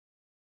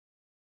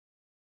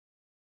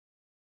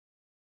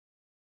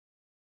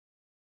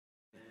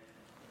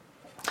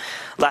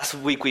Last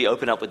week we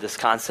opened up with this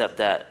concept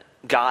that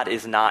God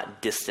is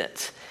not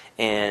distant.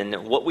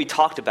 And what we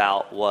talked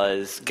about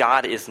was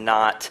God is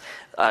not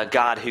a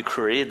God who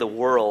created the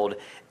world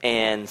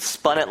and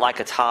spun it like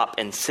a top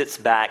and sits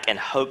back and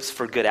hopes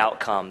for good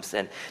outcomes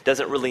and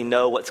doesn't really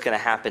know what's going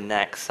to happen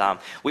next.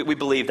 We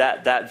believe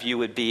that view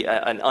would be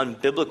an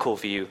unbiblical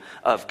view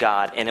of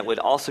God, and it would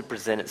also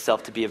present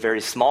itself to be a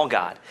very small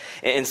God.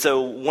 And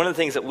so one of the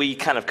things that we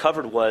kind of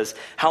covered was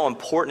how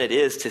important it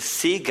is to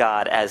see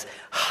God as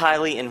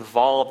highly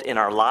involved in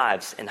our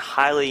lives and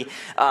highly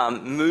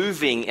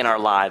moving in our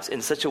lives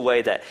in such a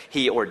way that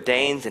he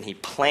ordains and he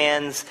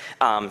plans,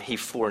 he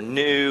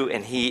foreknew,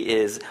 and he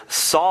is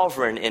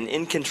sovereign and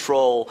in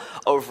control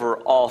over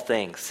all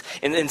things.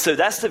 And so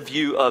that's the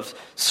view of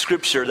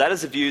Scripture. That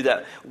is a view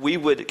that we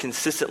would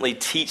consistently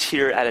teach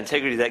here at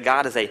Integrity, that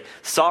God is a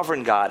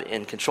sovereign God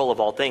in control of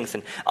all things.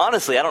 And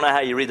honestly, I don't know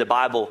how you read the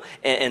Bible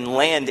and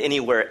land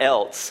anywhere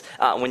else.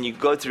 When you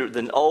go through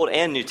the Old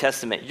and New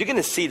Testament, you're going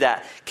to see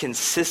that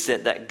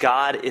consistent, that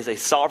God is a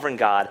sovereign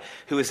God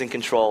who is in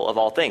control of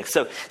all things.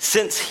 So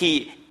since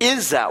he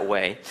is that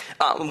way,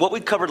 what we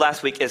covered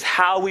last week is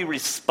how we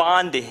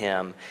respond to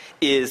him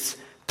is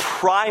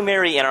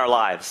primary in our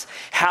lives.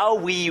 How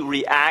we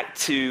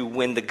react to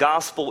when the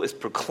gospel is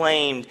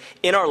proclaimed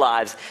in our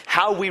lives,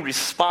 how we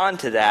respond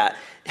to that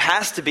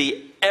has to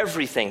be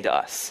everything to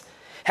us.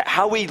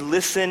 How we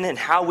listen and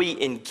how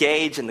we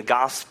engage in the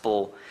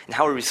gospel and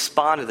how we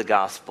respond to the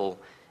gospel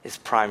is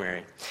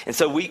primary. And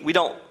so we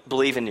don't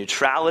believe in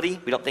neutrality.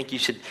 We don't think you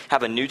should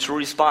have a neutral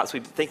response. We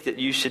think that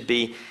you should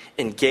be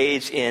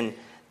engaged in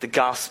the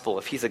gospel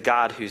if he's a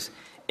God who's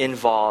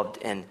involved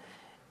in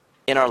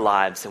our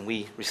lives and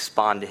we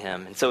respond to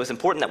him. And so it's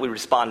important that we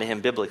respond to him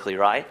biblically,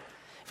 right?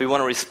 If we want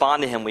to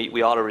respond to him,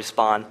 we ought to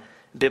respond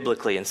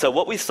biblically. And so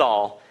what we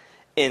saw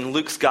in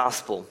Luke's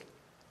gospel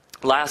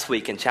last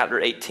week in chapter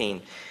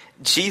 18,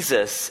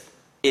 Jesus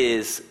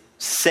is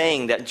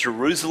saying that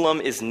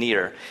Jerusalem is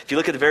near. If you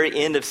look at the very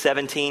end of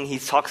 17, he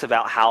talks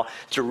about how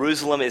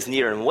Jerusalem is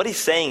near. And what he's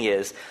saying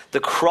is the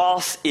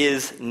cross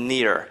is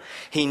near.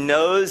 He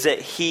knows that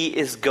he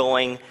is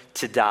going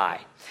to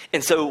die.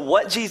 And so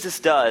what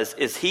Jesus does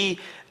is he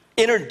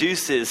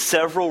introduces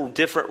several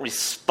different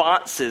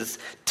responses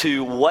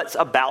to what's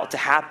about to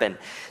happen.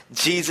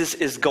 Jesus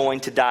is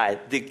going to die.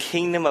 The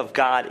kingdom of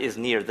God is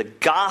near. The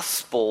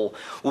gospel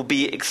will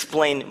be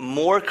explained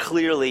more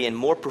clearly and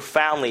more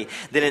profoundly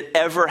than it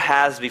ever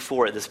has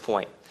before at this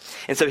point.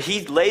 And so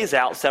he lays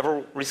out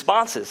several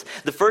responses.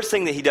 The first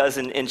thing that he does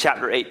in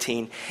chapter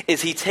 18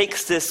 is he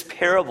takes this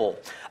parable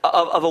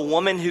of a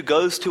woman who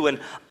goes to an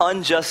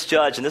unjust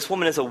judge. And this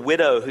woman is a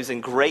widow who's in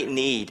great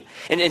need.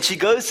 And she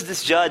goes to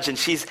this judge and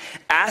she's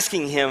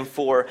asking him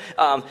for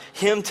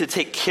him to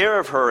take care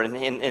of her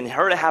and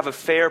her to have a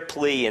fair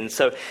plea. And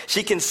so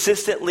she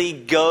consistently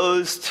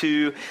goes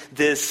to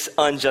this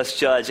unjust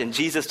judge. And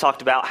Jesus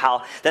talked about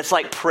how that's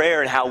like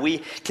prayer and how we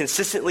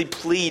consistently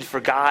plead for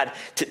God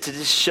to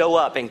just show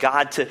up and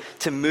God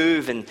to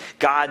move and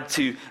God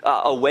to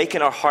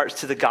awaken our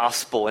hearts to the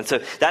gospel. And so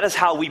that is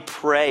how we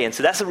pray. And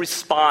so that's a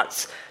response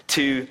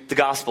to the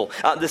gospel.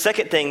 The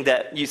second thing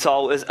that you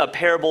saw was a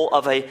parable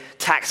of a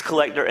tax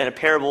collector and a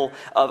parable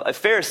of a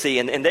Pharisee.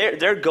 And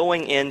they're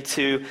going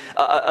into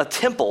a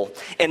temple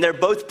and they're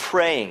both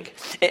praying.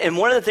 And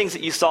one of the things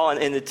that you saw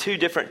in the two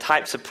different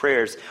types of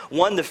prayers,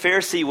 one, the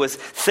Pharisee was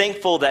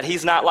thankful that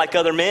he's not like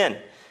other men.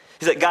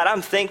 He said, God,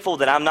 I'm thankful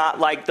that I'm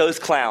not like those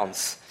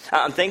clowns.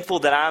 I'm thankful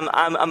that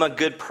I'm a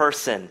good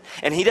person.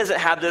 And he doesn't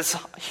have this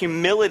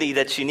humility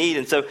that you need.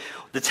 And so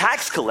the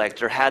tax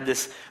collector had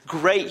this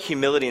great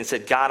humility and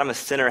said, God, I'm a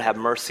sinner, have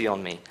mercy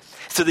on me.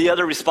 So the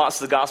other response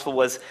to the gospel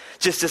was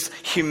just this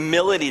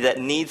humility that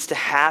needs to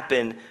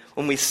happen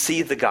when we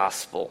see the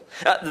gospel.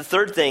 The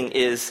third thing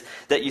is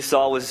that you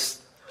saw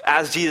was,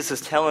 as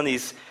Jesus is telling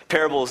these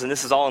parables, and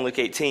this is all in Luke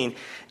 18,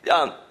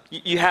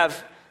 you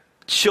have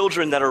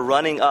children that are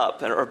running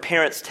up, or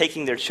parents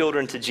taking their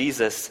children to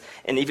Jesus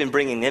and even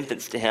bringing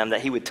infants to him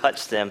that he would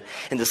touch them.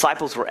 And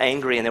disciples were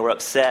angry and they were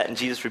upset, and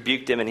Jesus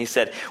rebuked them and he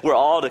said, we're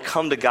all to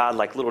come to God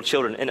like little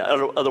children. In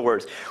other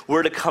words,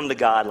 we're to come to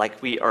God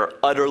like we are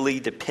utterly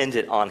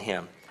dependent on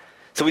him.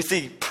 So we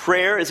see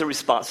prayer is a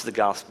response to the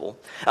gospel.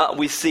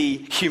 We see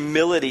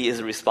humility is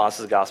a response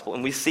to the gospel.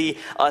 And we see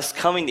us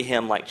coming to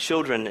him like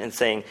children and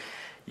saying,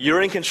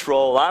 you're in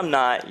control, I'm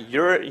not.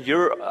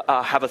 You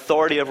have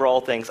authority over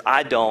all things.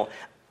 I don't.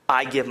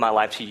 I give my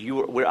life to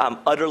you. I'm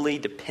utterly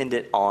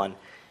dependent on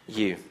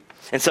you.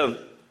 And so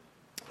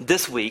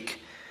this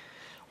week,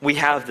 we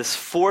have this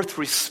fourth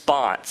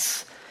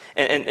response.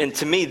 And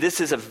to me, this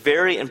is a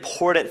very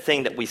important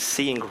thing that we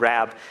see and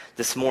grab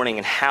this morning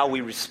and how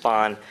we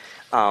respond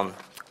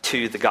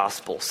to the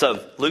gospel.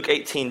 So Luke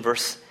 18,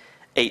 verse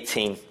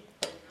 18.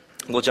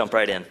 We'll jump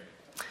right in.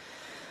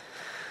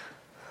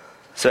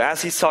 So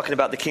as he's talking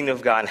about the kingdom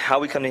of God and how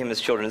we come to him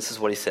as children, this is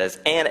what he says.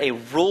 And a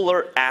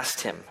ruler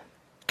asked him,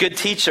 good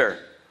teacher,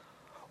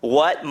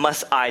 what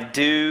must I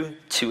do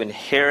to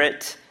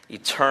inherit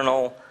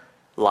eternal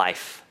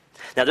life?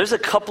 Now there's a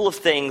couple of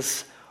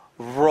things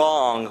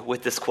wrong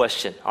with this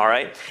question, all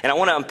right? And I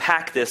want to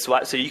unpack this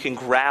so you can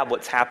grab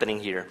what's happening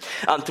here.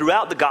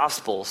 Throughout the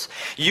Gospels,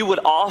 you would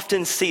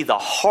often see the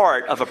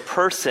heart of a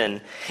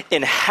person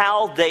in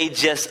how they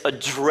just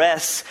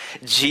address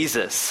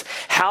Jesus,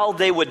 how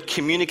they would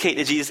communicate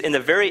to Jesus and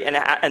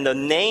the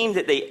name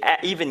that they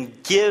even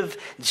give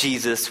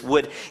Jesus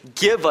would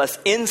give us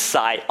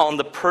insight on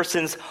the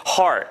person's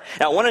heart.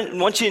 Now, I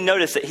want you to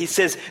notice that he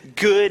says,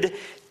 good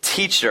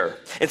teacher.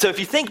 And so if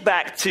you think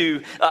back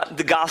to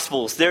the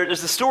Gospels,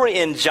 there's a story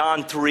in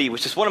John 3,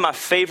 which is one of my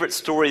favorite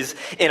stories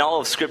in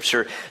all of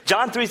Scripture.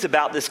 John 3 is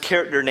about this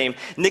character named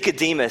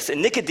Nicodemus.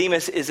 And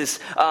Nicodemus is this,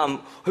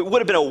 who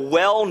would have been a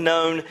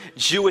well-known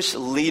Jewish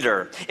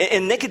leader.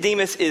 And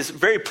Nicodemus is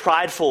very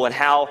prideful in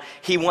how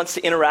he wants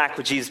to interact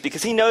with Jesus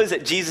because he knows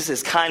that Jesus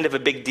is kind of a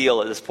big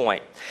deal at this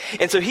point.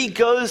 And so he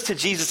goes to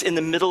Jesus in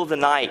the middle of the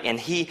night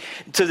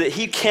so that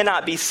he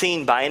cannot be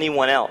seen by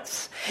anyone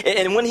else.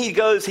 And when he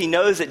goes, he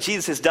knows that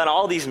Jesus has done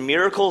all these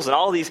miracles and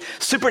all these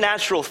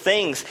supernatural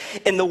things.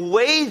 And the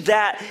way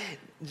that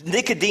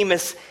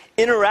Nicodemus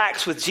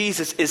interacts with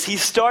Jesus is he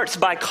starts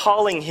by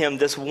calling him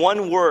this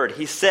one word.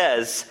 He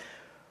says,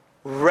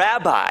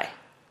 Rabbi,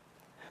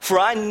 for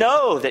I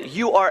know that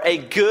you are a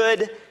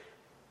good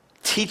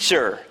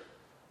teacher.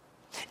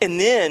 And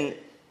then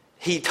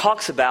he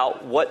talks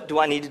about, what do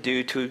I need to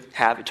do to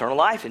have eternal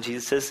life? And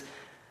Jesus says,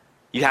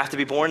 you have to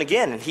be born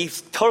again. And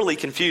he's totally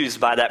confused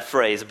by that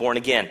phrase, born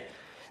again.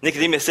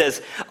 Nicodemus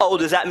says, oh,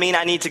 does that mean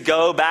I need to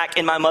go back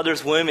in my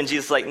mother's womb? And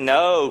Jesus is like,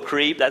 no,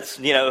 creep, that's,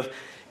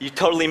 you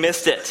totally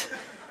missed it.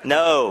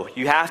 No,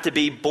 you have to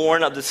be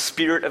born of the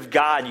Spirit of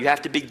God. You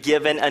have to be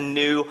given a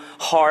new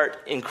heart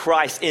in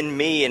Christ, in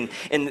me.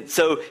 And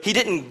so he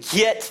didn't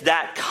get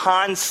that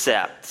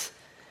concept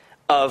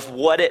of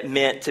what it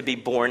meant to be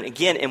born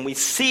again. And we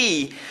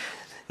see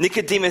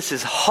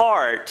Nicodemus's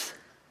heart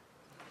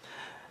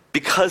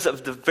because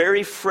of the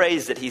very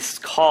phrase that he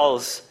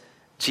calls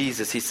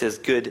Jesus. He says,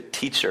 good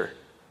teacher.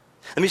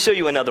 Let me show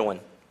you another one,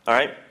 all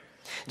right?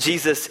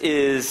 This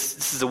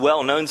is a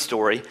well-known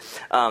story.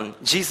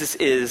 Jesus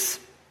is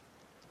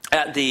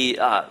at the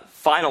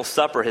final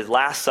supper, his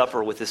last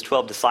supper with his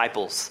 12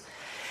 disciples.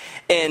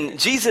 And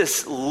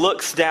Jesus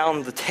looks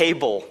down the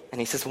table and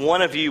he says,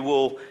 one of you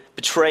will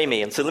betray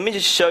me. And so let me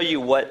just show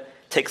you what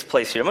takes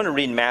place here. I'm going to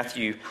read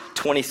Matthew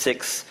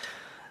 26,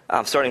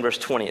 starting verse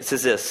 20. It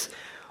says this,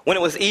 when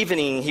it was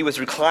evening, he was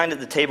reclined at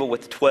the table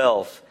with the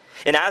 12.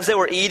 And as they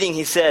were eating,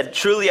 he said,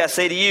 truly I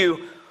say to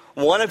you,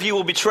 one of you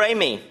will betray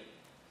me.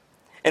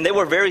 And they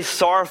were very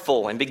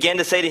sorrowful and began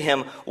to say to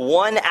him,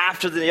 one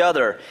after the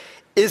other,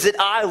 is it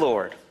I,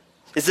 Lord?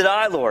 Is it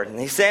I, Lord? And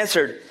he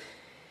answered,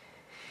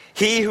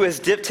 he who has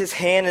dipped his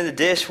hand in the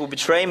dish will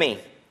betray me.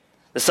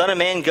 The Son of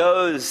Man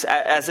goes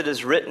as it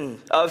is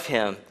written of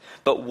him,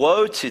 but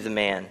woe to the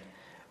man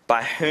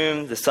by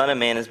whom the Son of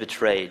Man is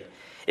betrayed.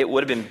 It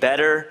would have been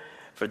better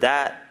for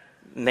that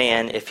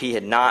man if he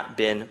had not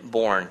been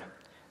born.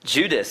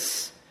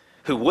 Judas,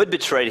 who would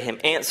betray him,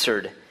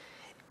 answered,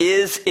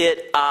 is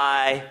it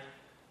I,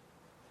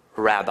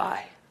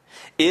 Rabbi?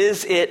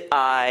 Is it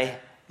I,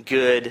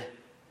 good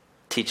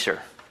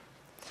teacher?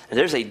 And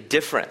there's a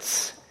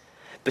difference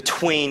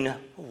between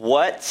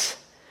what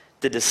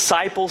the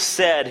disciples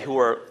said, who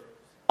are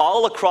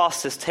all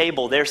across this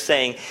table. They're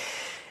saying,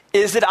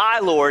 is it I,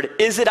 Lord?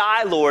 Is it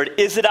I, Lord?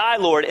 Is it I,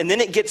 Lord? And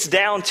then it gets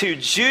down to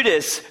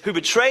Judas, who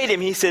betrayed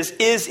him. He says,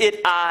 is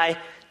it I,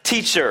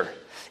 teacher?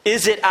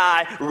 Is it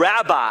I,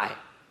 Rabbi?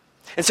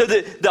 And so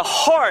the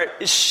heart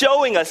is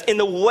showing us in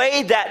the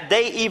way that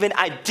they even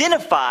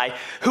identify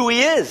who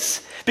he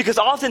is. Because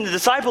often the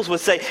disciples would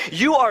say,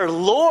 you are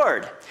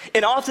Lord.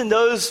 And often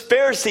those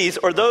Pharisees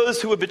or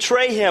those who would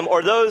betray him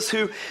or those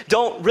who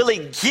don't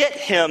really get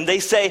him, they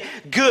say,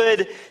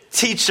 good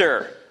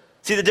teacher.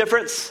 See the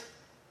difference?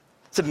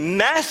 It's a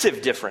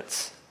massive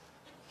difference.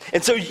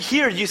 And so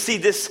here you see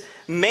this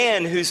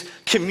man who's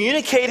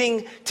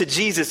communicating to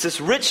Jesus, this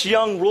rich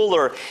young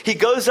ruler. He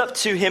goes up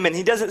to him and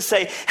he doesn't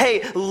say,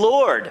 hey,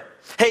 Lord,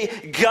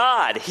 hey,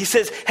 God. He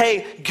says,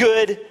 hey,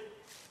 good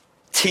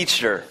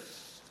teacher,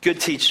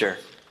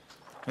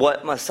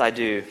 what must I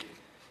do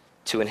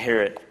to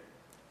inherit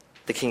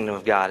the kingdom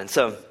of God? And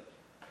so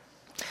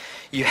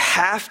you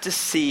have to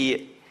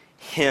see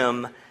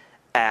him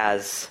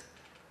as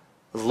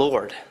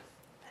Lord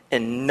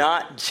and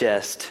not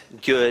just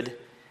good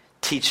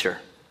teacher.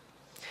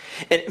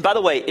 And by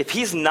the way, if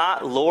he's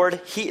not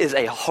Lord, he is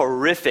a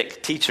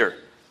horrific teacher.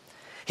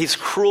 He's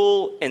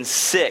cruel and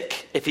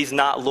sick if he's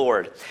not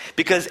Lord,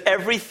 because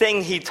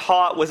everything he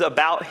taught was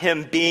about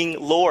him being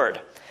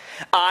Lord.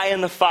 I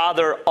and the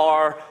Father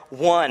are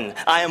one.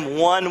 I am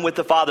one with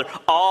the Father.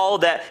 All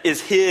that is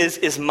his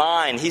is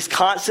mine. He's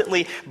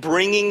constantly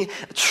bringing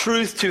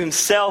truth to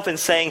himself and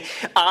saying,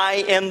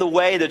 I am the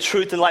way, the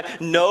truth, and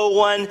life. No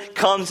one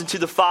comes into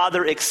the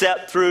Father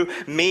except through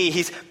me.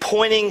 He's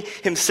pointing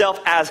himself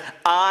as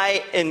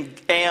I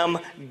am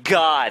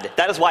God.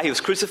 That is why he was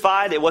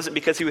crucified. It wasn't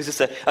because he was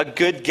just a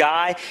good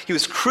guy. He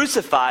was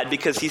crucified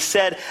because he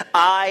said,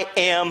 I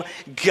am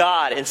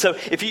God. And so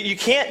if you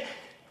can't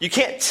You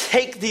can't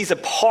take these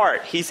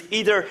apart. He's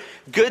either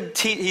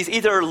he's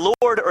either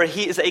Lord or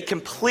he is a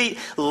complete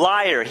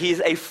liar. He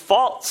is a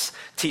false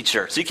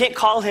teacher. So you can't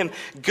call him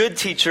good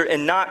teacher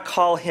and not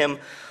call him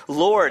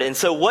Lord. And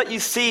so what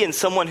you see in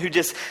someone who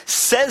just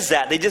says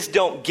that, they just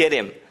don't get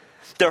him.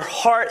 Their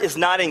heart is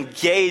not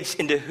engaged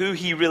into who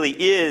he really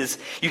is.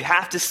 You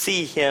have to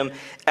see him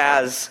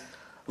as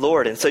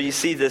Lord. And so you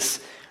see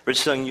this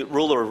rich young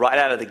ruler right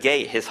out of the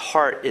gate. His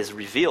heart is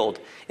revealed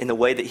in the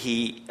way that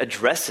he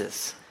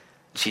addresses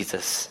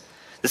Jesus.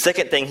 The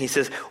second thing he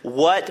says,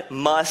 what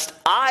must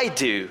I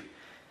do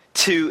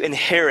to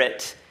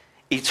inherit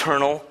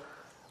eternal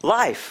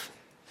life?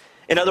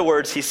 In other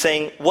words, he's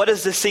saying, what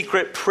is the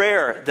secret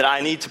prayer that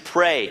I need to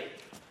pray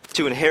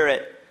to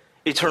inherit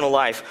eternal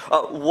life?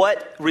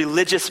 What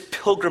religious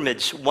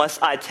pilgrimage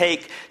must I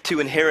take to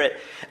inherit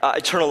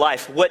eternal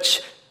life?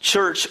 Which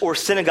church or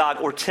synagogue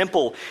or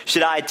temple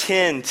should I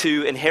attend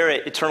to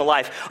inherit eternal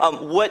life?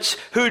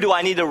 Who do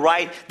I need to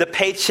write the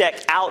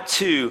paycheck out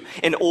to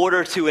in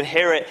order to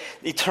inherit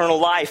eternal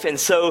life? And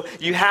so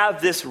you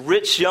have this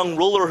rich young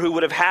ruler who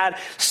would have had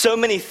so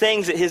many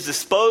things at his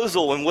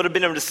disposal and would have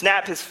been able to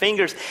snap his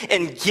fingers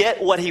and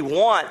get what he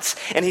wants.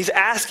 And he's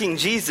asking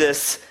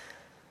Jesus,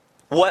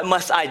 what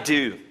must I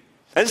do?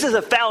 And this is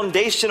a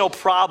foundational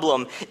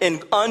problem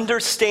in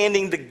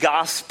understanding the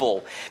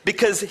gospel,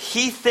 because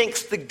he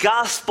thinks the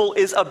gospel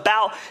is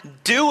about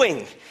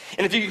doing.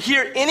 And if you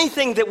hear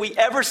anything that we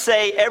ever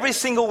say every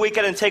single week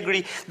at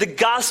Integrity, the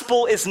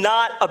gospel is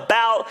not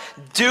about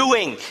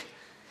doing.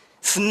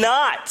 It's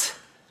not.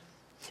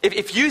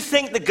 If you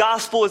think the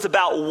gospel is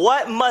about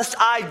what must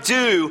I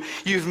do,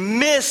 you've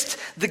missed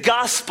the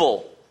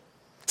gospel.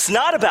 It's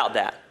not about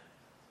that.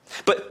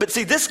 But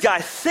see, this guy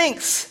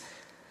thinks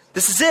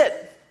this is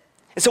it.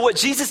 And so what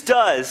Jesus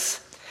does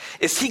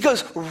is he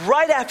goes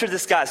right after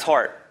this guy's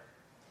heart.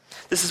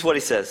 This is what he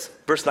says,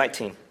 verse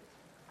 19.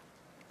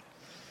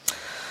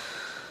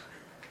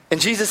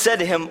 And Jesus said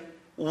to him,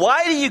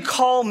 why do you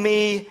call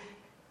me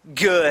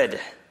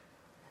good?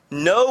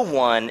 No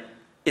one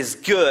is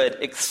good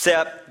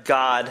except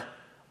God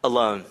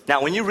alone.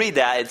 Now, when you read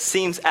that, it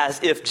seems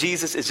as if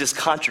Jesus is just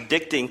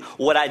contradicting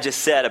what I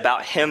just said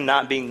about him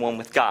not being one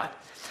with God.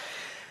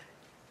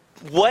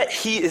 What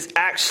he is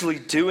actually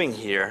doing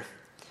here,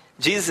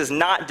 Jesus is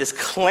not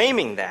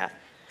disclaiming that.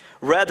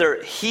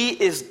 Rather, he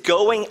is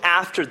going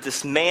after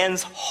this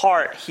man's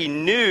heart. He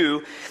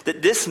knew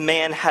that this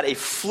man had a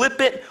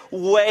flippant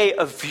way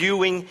of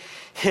viewing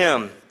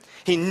him.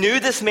 He knew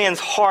this man's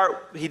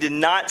heart. He did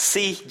not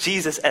see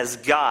Jesus as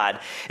God.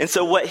 And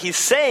so what he's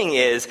saying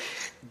is,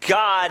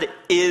 God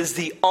is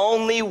the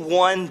only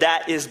one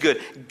that is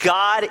good.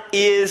 God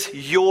is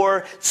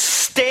your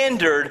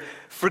standard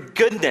for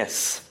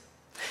goodness.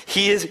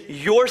 He is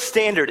your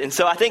standard. And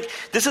so I think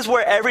this is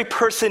where every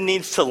person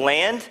needs to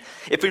land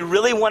if we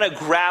really want to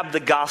grab the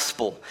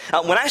gospel.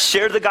 When I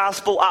share the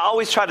gospel, I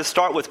always try to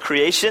start with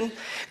creation.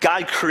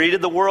 God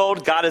created the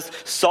world. God is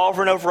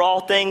sovereign over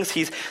all things.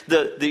 He's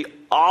the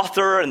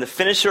author and the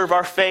finisher of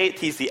our faith.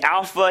 He's the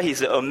Alpha. He's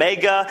the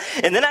Omega.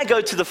 And then I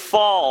go to the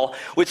fall,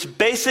 which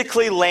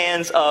basically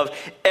lands of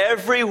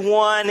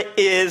everyone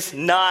is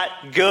not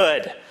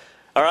good.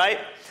 All right?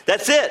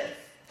 That's it.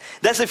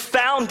 That's a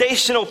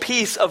foundational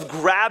piece of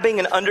grabbing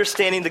and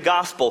understanding the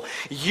gospel.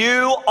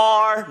 You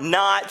are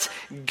not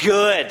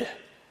good.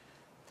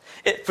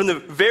 From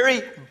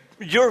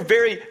your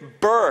very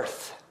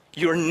birth,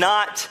 you're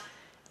not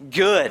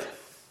good.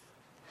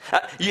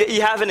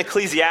 You have in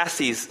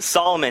Ecclesiastes,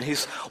 Solomon,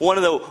 who's one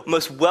of the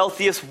most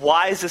wealthiest,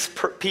 wisest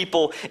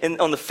people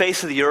on the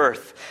face of the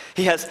earth.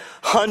 He has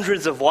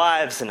hundreds of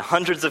wives and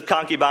hundreds of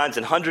concubines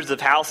and hundreds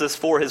of houses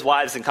for his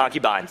wives and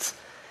concubines.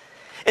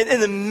 And in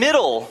the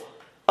middle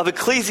of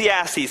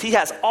Ecclesiastes, he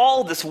has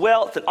all this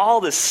wealth and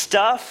all this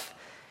stuff.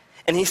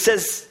 And he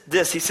says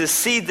this, he says,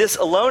 see, this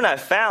alone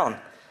I've found.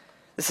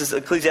 This is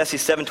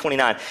Ecclesiastes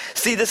 7:29.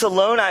 See, this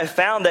alone I've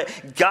found,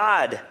 that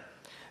God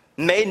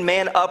made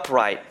man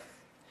upright,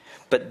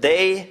 but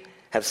they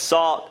have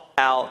sought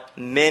out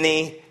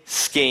many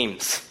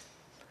schemes.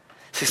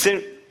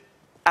 See,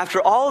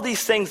 after all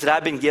these things that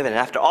I've been given, and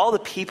after all the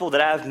people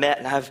that I've met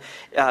and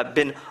I've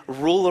been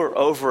ruler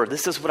over,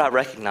 this is what I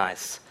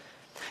recognize.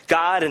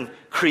 God and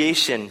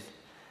creation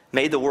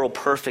made the world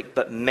perfect,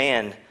 but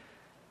man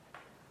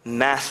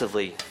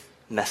massively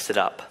messed it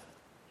up.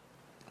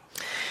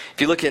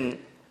 If you look in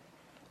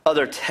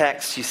other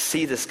texts, you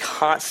see this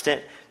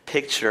constant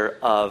picture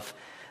of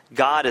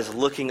God is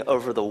looking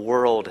over the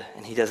world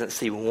and he doesn't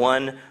see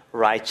one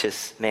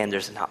righteous man.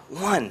 There's not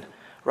one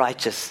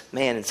righteous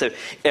man. And so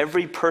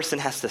every person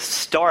has to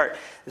start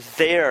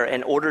there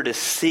in order to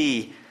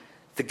see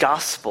the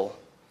gospel.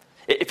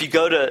 If you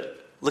go to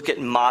look at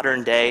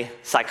modern day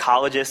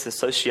psychologists and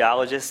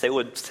sociologists, they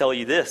would tell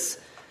you this: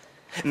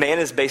 man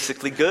is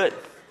basically good.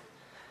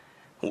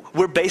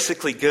 We're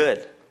basically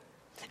good.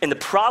 And the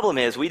problem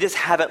is we just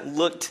haven't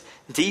looked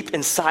deep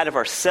inside of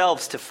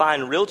ourselves to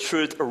find real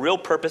truth or real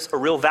purpose or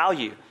real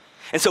value.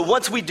 And so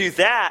once we do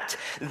that,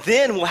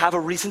 then we'll have a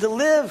reason to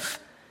live.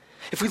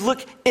 If we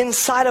look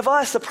inside of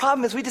us, the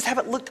problem is we just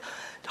haven't looked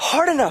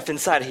hard enough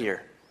inside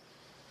here.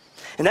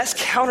 And that's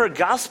counter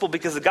gospel,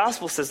 because the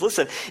gospel says,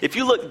 listen, if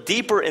you look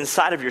deeper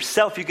inside of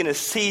yourself, you're going to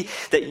see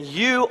that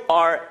you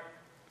are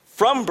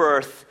from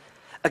birth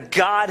a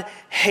God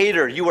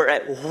hater. You are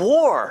at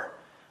war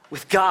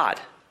with God.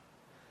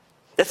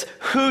 That's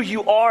who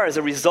you are as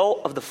a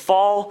result of the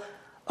fall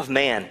of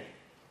man.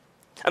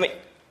 I mean,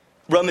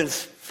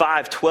 Romans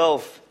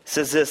 5:12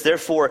 says this,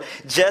 therefore,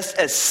 just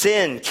as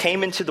sin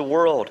came into the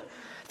world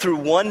through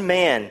one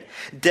man,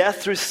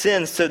 death through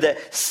sin, so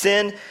that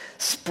sin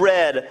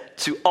spread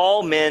to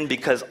all men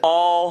because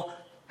all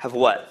have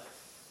what?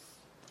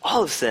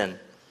 All have sinned.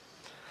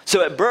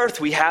 So at birth,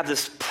 we have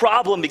this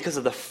problem because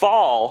of the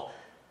fall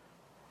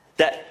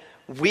that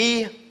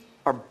we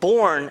are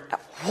born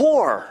at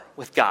war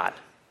with God.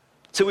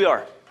 So we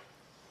are.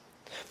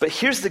 But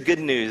here's the good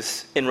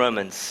news in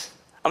Romans.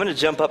 I'm going to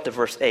jump up to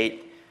verse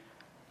 8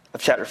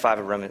 of chapter 5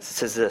 of Romans. It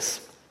says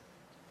this,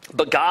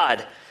 but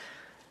God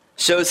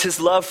shows his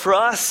love for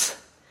us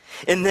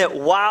in that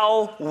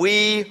while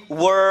we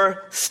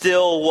were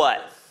still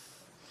what?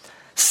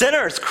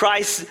 Sinners,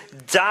 Christ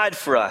died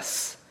for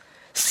us.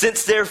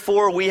 Since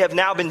therefore we have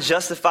now been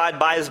justified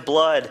by his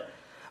blood,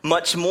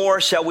 much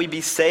more shall we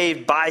be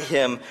saved by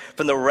him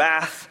from the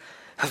wrath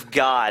of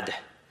God.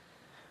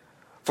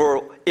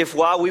 For if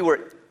while we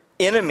were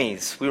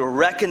enemies, we were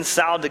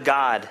reconciled to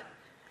God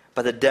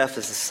by the death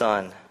of his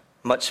Son,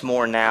 much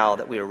more now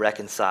that we are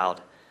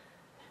reconciled,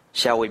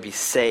 shall we be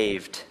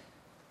saved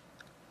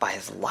by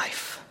his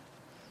life.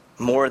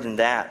 More than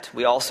that,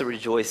 we also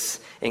rejoice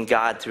in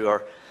God through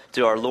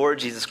our Lord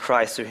Jesus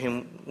Christ, through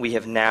whom we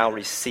have now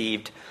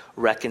received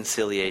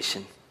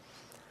reconciliation.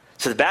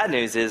 So the bad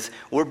news is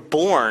we're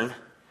born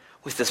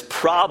with this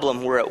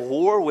problem. We're at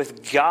war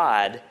with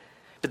God.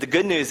 But the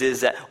good news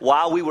is that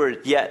while we were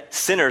yet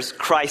sinners,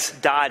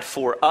 Christ died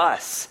for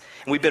us.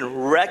 And we've been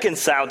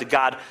reconciled to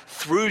God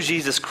through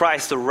Jesus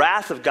Christ. The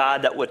wrath of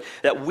God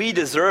that we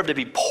deserve to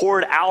be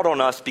poured out on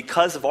us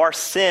because of our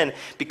sin,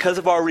 because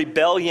of our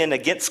rebellion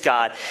against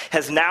God,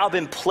 has now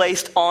been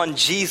placed on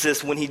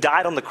Jesus when he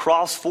died on the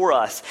cross for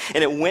us.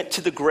 And it went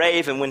to the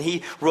grave. And when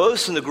he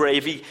rose from the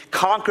grave, he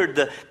conquered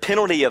the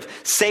penalty of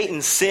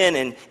Satan's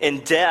sin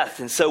and death.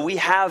 And so we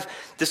have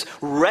this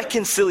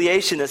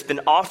reconciliation that's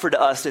been offered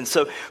to us. And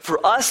so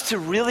for us to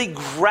really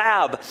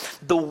grab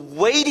the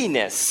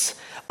weightiness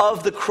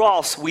of the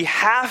cross, we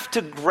have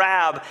to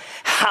grab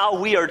how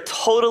we are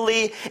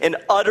totally and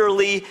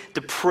utterly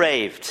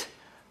depraved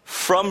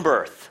from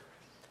birth,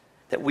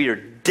 that we are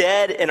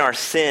dead in our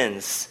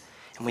sins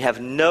and we have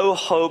no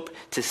hope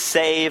to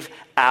save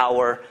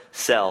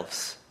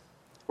ourselves.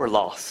 We're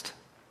lost.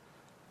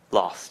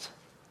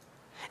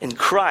 And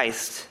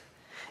Christ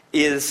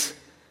is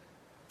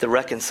the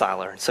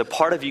reconciler. So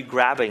part of you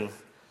grabbing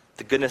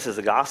the goodness of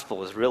the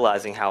gospel is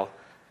realizing how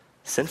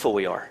sinful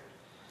we are.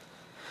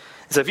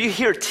 So if you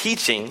hear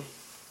teaching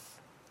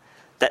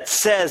that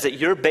says that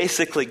you're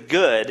basically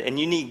good and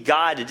you need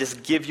God to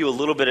just give you a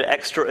little bit of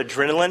extra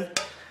adrenaline,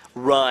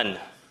 run.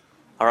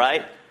 All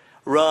right?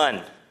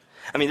 Run.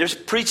 I mean, there's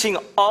preaching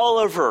all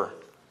over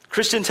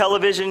Christian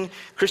television,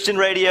 Christian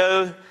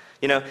radio.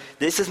 You know,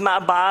 this is my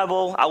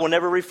Bible. I will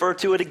never refer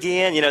to it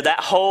again. You know,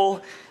 that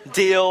whole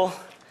deal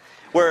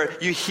where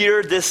you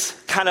hear this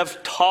kind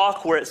of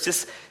talk where it's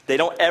just, they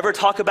don't ever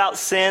talk about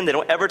sin. They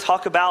don't ever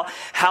talk about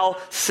how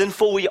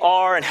sinful we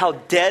are and how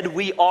dead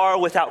we are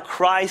without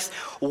Christ.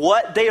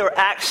 What they are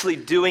actually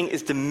doing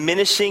is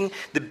diminishing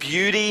the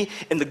beauty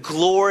and the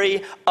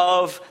glory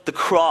of the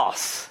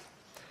cross.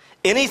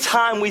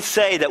 Anytime we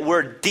say that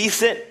we're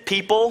decent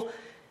people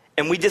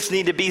and we just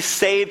need to be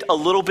saved a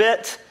little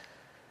bit,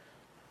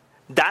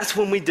 that's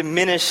when we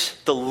diminish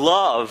the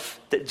love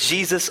that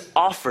Jesus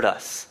offered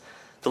us.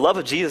 The love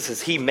of Jesus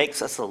is he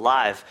makes us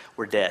alive.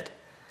 We're dead.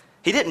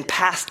 He didn't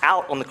pass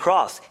out on the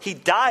cross. He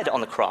died on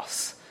the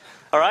cross.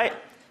 All right?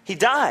 He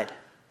died.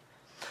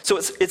 So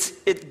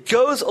it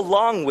goes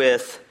along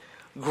with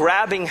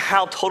grabbing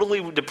how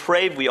totally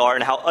depraved we are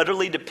and how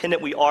utterly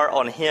dependent we are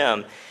on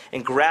him,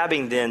 and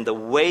grabbing then the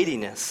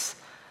weightiness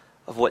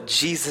of what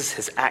Jesus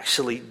has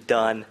actually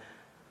done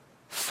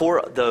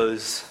for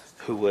those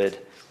who would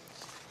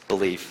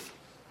believe.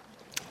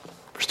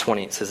 Verse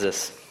 20, it says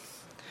this.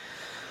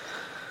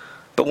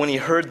 But when he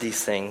heard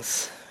these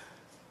things,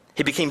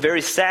 he became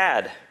very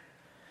sad,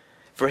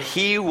 for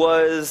he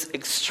was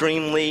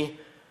extremely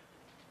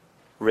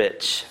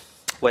rich.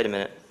 Wait a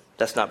minute.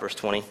 That's not verse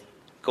 20.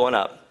 Going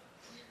up.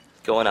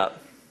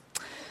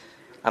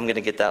 I'm going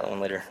to get that one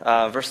later.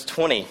 Verse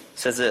 20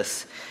 says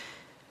this.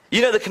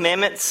 You know the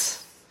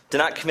commandments. Do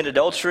not commit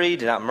adultery.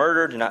 Do not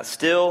murder. Do not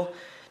steal.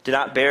 Do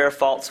not bear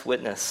false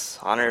witness.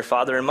 Honor your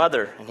father and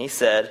mother. And he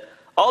said,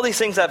 all these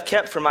things I've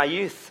kept from my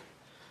youth.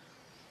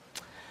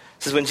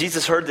 It says, when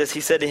Jesus heard this,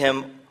 he said to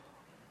him,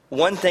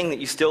 one thing that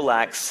you still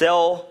lack,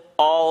 sell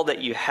all that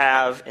you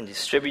have and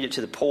distribute it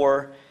to the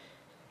poor,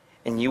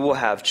 and you will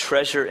have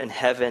treasure in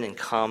heaven, and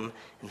come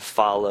and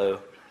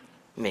follow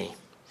me.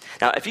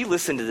 Now, if you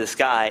listen to this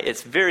guy,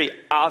 it's very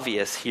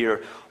obvious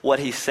here what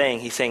he's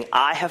saying. He's saying,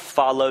 I have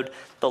followed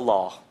the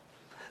law.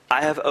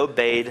 I have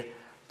obeyed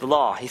the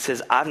law. He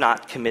says, I've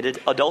not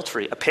committed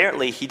adultery.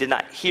 Apparently, he did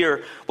not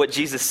hear what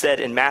Jesus said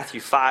in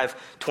Matthew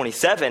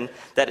 5:27,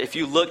 that if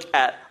you look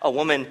at a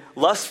woman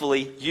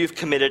lustfully, you've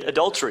committed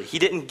adultery. He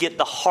didn't get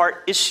the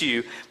heart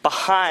issue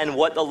behind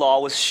what the law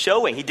was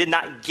showing. He did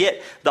not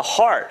get the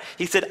heart.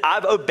 He said,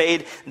 I've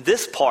obeyed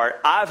this part.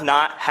 I've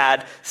not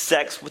had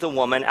sex with a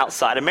woman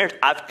outside of marriage.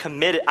 I've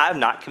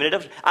not committed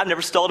adultery. I've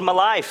never stolen in my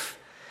life.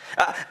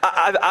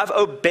 I've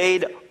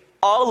obeyed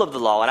all of the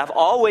law, and I've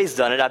always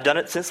done it. I've done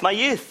it since my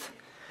youth.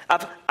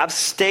 I've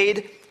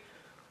stayed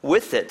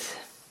with it.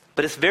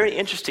 But it's very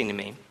interesting to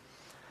me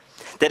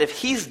that if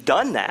he's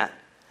done that,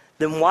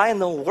 then why in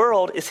the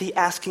world is he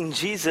asking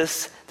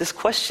Jesus this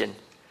question?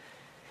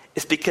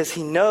 It's because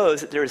he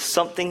knows that there is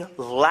something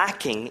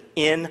lacking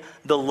in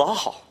the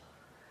law.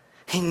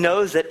 He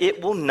knows that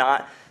it will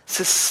not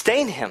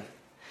sustain him.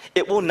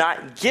 It will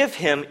not give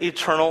him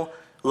eternal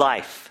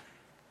life.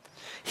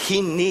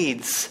 He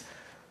needs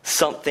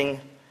something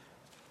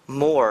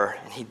more,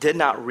 and he did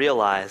not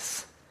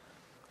realize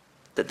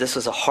that this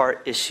was a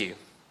heart issue.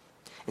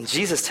 And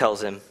Jesus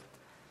tells him,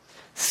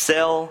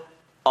 sell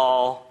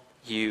all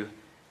you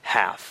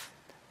have.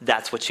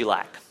 That's what you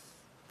lack.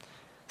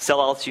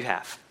 Sell all that you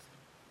have.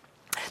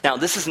 Now,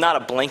 this is not a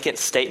blanket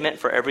statement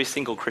for every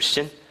single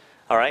Christian,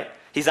 all right?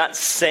 He's not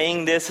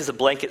saying this as a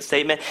blanket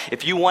statement.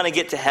 If you want to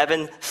get to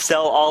heaven,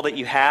 sell all that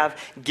you have,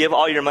 give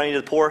all your money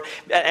to the poor.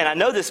 And I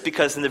know this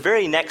because in the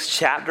very next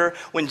chapter,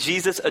 when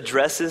Jesus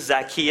addresses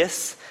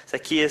Zacchaeus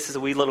is a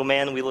wee little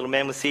man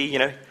with C,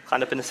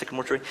 climbed up in the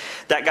sycamore tree.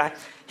 That guy,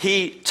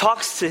 he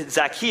talks to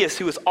Zacchaeus,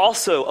 who is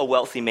also a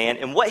wealthy man.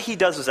 And what he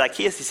does with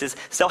Zacchaeus, he says,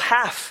 sell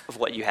half of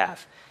what you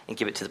have and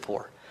give it to the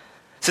poor.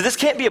 So this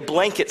can't be a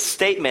blanket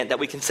statement that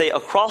we can say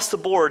across the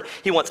board,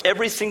 he wants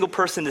every single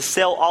person to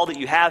sell all that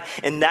you have,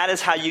 and that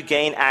is how you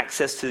gain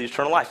access to the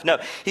eternal life. No,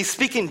 he's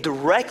speaking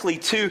directly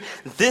to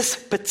this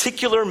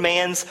particular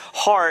man's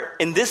heart,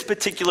 and this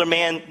particular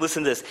man,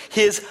 listen to this,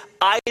 his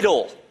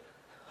idol.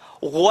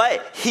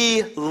 What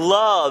he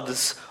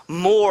loves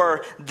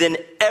more than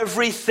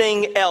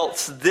everything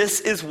else.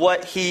 This is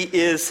what he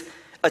is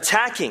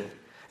attacking.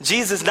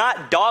 Jesus is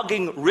not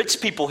dogging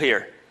rich people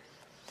here.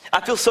 I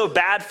feel so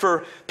bad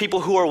for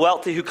people who are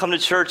wealthy who come to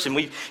church and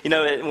when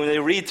they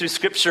read through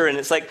scripture and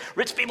it's like,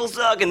 rich people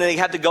suck, and then they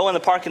have to go in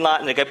the parking lot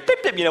and they go,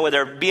 beep, beep, with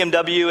their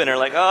BMW and they're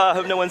like, oh, I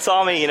hope no one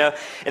saw me, and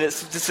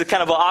it's just a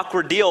kind of an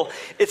awkward deal.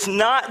 It's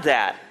not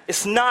that.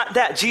 It's not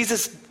that.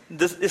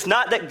 It's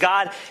not that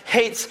God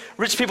hates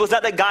rich people. It's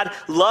not that God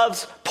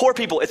loves poor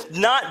people. It's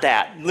not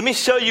that. Let me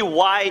show you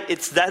why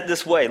it's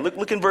this way.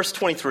 Look in verse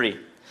 23.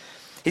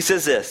 He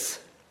says this,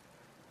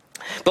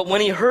 but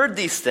when he heard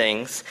these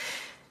things,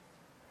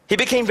 he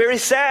became very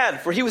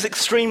sad, for he was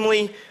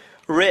extremely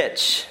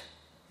rich.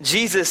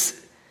 Jesus,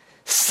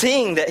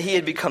 seeing that he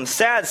had become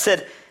sad,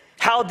 said,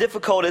 how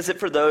difficult is it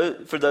for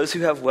those who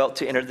have wealth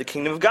to enter the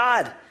kingdom of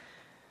God?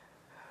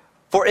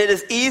 For it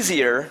is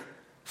easier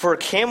for a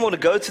camel to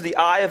go to the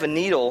eye of a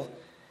needle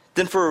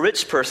than for a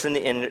rich person to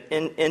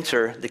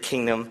enter the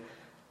kingdom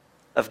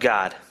of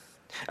God.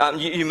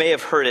 You may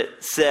have heard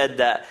it said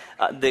that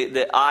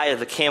the eye of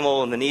the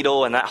camel and the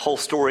needle and that whole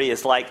story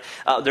is like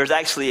there's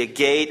actually a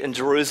gate in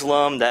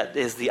Jerusalem that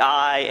is the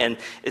eye, and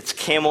its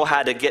camel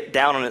had to get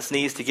down on its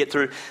knees to get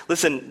through.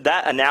 Listen,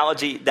 that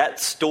analogy,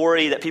 that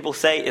story that people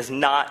say is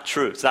not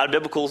true. It's not a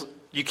biblical.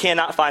 You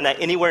cannot find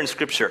that anywhere in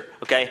Scripture,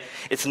 okay?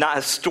 It's not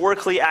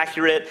historically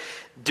accurate.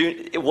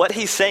 What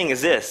he's saying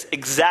is this,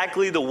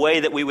 exactly the way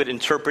that we would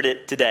interpret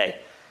it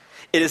today.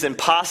 It is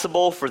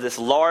impossible for this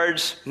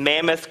large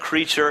mammoth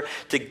creature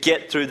to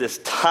get through this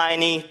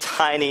tiny,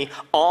 tiny,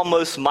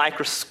 almost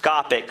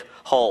microscopic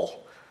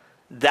hole.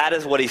 That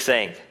is what he's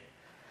saying.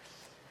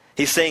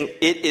 He's saying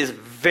it is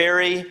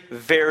very,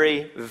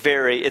 very,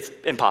 very, it's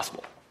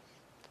impossible.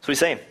 That's what he's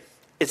saying.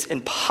 It's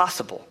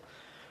impossible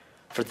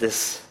for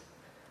this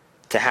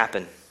to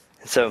happen.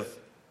 And so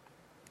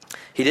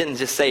he didn't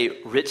just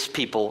say rich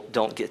people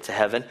don't get to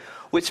heaven,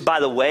 which, by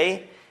the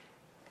way,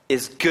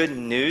 is good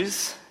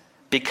news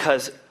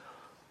because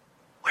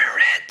we're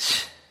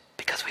rich,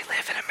 because we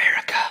live in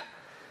America.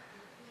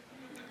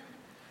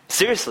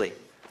 Seriously.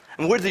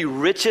 And we're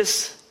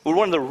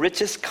one of the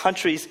richest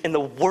countries in the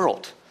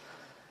world.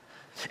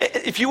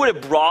 If you would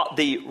have brought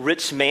the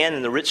rich man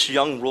and the rich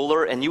young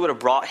ruler and you would have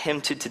brought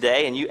him to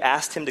today and you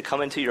asked him to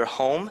come into your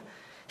home,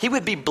 he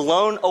would be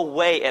blown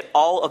away at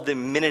all of the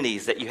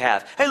amenities that you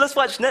have. Hey, let's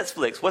watch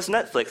Netflix. What's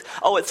Netflix?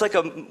 Oh, it's like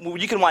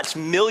you can watch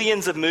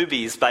millions of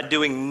movies by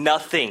doing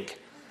nothing.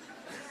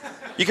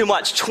 You can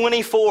watch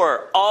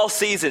 24 all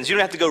seasons. You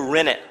don't have to go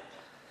rent it.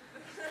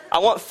 I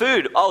want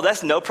food. Oh,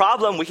 that's no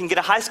problem. We can get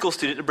a high school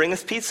student to bring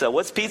us pizza.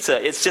 What's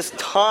pizza? It's just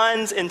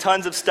tons and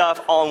tons of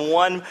stuff on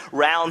one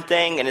round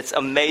thing, and it's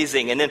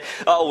amazing. And then,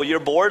 well, you're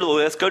bored? Well,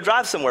 let's go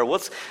drive somewhere. We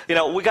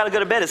got to go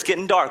to bed. It's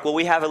getting dark. Well,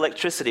 we have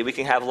electricity. We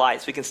can have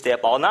lights. We can stay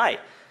up all night.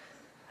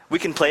 We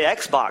can play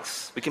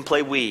Xbox. We can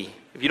play Wii.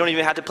 If you don't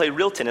even have to play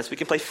real tennis, we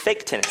can play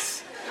fake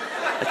tennis.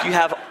 Like, you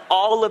have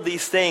all of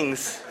these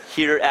things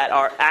here at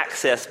our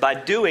access. By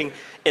doing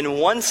in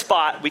one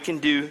spot, we can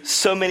do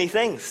so many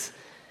things.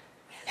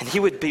 And he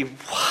would be,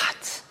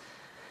 what?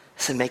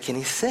 Doesn't make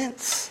any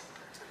sense.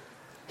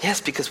 Yes,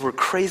 because we're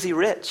crazy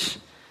rich.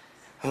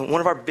 And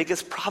one of our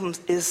biggest problems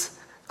is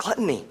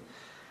gluttony.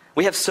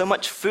 We have so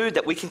much food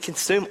that we can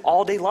consume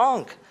all day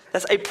long.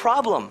 That's a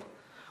problem.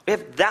 We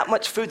have that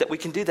much food that we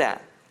can do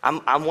that.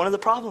 I'm one of the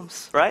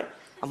problems, right?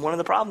 I'm one of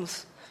the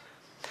problems.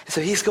 And so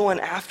he's going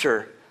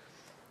after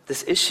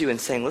this issue and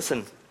saying,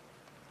 listen,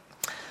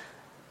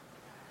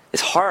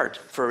 it's hard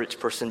for a rich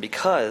person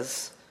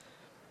because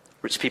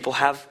rich people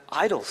have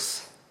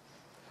idols.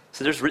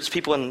 So there's rich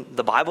people in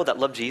the Bible that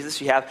love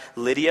Jesus. You have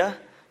Lydia,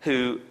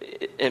 who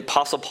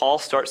Apostle Paul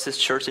starts his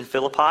church in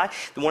Philippi.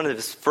 One of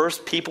his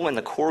first people in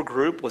the core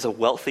group was a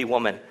wealthy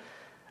woman.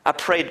 I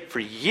prayed for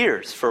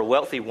years for a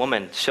wealthy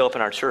woman to show up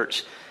in our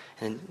church,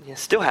 and it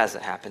still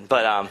hasn't happened.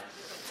 But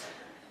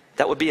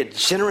that would be a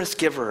generous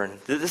giver. And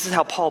this is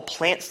how Paul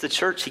plants the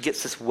church. He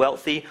gets this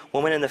wealthy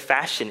woman in the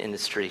fashion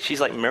industry. She's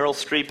like Meryl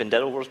Streep in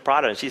Devil Wears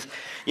Prada, and she's,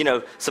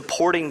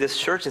 supporting this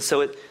church. And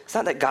so it's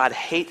not that God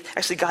hates.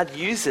 Actually, God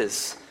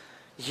uses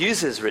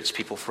rich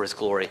people for his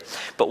glory.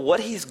 But what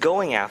he's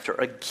going after,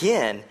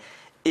 again,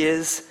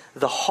 is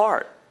the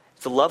heart.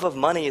 The love of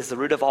money is the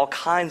root of all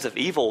kinds of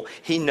evil.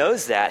 He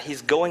knows that.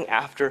 He's going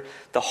after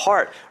the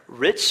heart.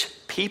 Rich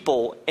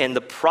people, and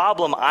the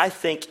problem I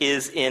think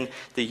is in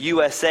the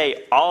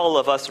USA, all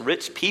of us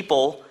rich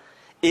people,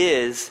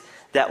 is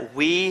that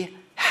we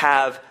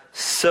have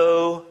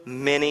so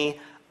many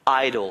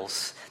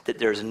idols that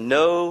there's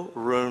no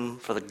room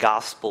for the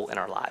gospel in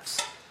our lives.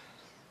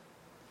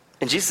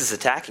 And Jesus is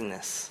attacking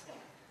this.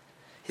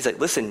 He's like,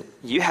 listen,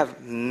 you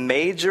have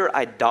major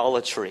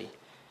idolatry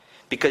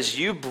because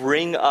you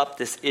bring up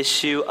this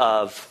issue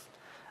of,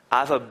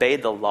 I've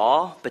obeyed the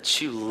law, but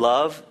you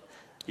love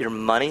your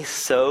money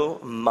so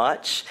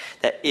much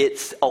that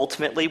it's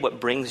ultimately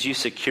what brings you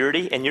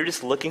security, and you're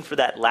just looking for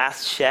that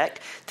last check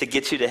to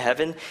get you to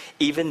heaven,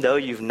 even though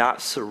you've not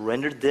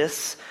surrendered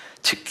this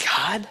to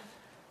God.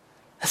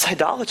 That's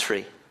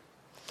idolatry.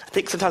 I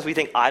think sometimes we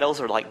think idols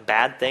are like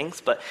bad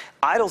things, but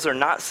idols are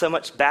not so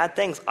much bad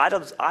things.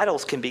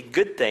 Idols can be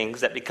good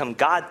things that become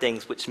God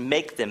things, which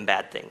make them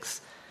bad things,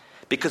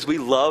 because we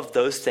love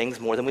those things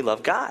more than we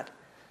love God.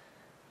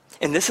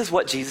 And this is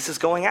what Jesus is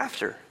going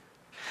after.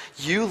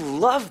 You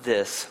love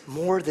this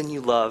more than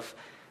you love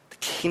the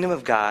kingdom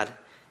of God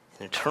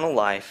and eternal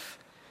life.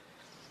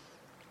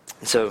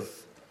 And so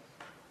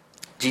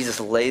Jesus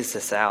lays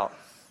this out.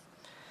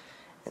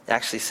 It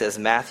actually says,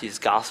 Matthew's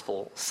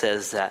gospel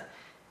says that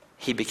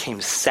he became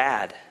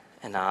sad.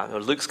 And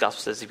Luke's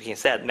gospel says he became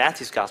sad.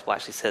 Matthew's gospel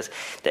actually says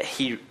that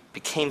he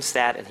became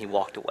sad and he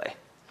walked away.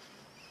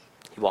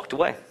 He walked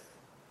away.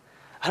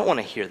 I don't want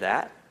to hear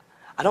that.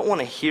 I don't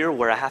want to hear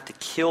where I have to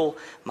kill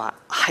my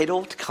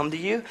idol to come to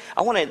you.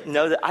 I want to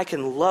know that I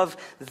can love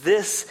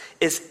this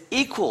as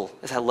equal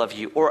as I love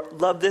you, or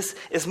love this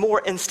as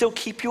more and still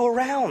keep you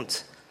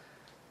around.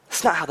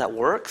 That's not how that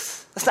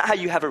works. That's not how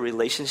you have a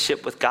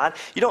relationship with God.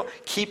 You don't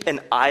keep an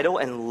idol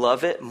and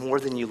love it more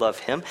than you love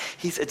him.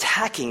 He's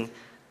attacking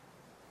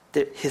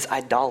his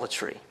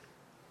idolatry.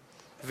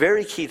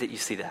 Very key that you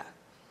see that.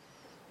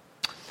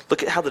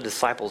 Look at how the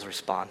disciples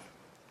respond.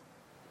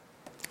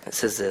 It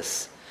says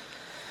this,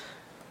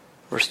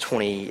 verse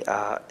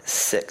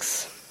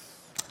 26.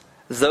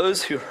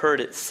 Those who heard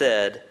it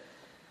said,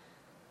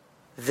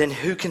 then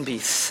who can be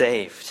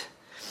saved?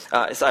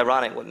 It's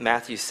ironic what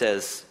Matthew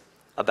says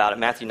about it.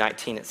 Matthew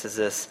 19, it says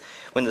this.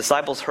 When the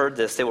disciples heard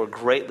this, they were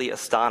greatly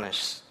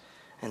astonished.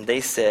 And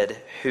they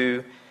said,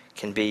 who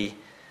can be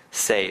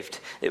saved?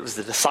 It was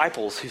the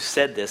disciples who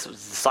said this. It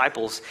was the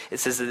disciples. It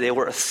says that they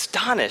were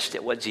astonished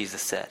at what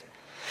Jesus said.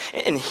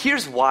 And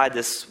here's why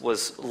this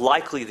was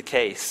likely the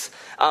case.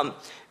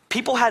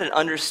 People had an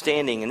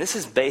understanding, and this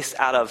is based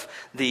out of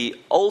the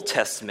Old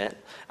Testament.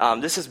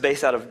 This is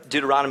based out of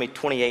Deuteronomy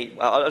 28.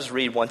 I'll just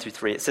read 1 through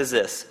 3. It says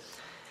this.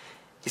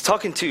 He's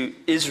talking to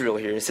Israel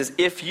here. It says,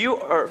 if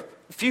you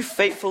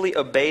faithfully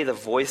obey the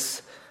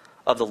voice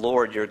of the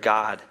Lord your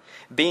God,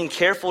 being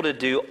careful to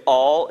do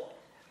all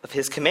of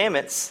his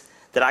commandments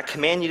that I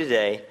command you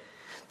today,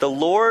 the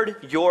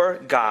Lord your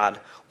God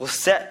will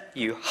set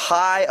you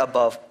high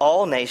above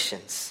all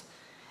nations.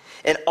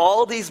 And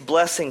all these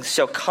blessings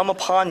shall come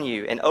upon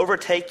you and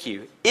overtake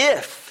you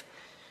if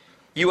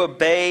you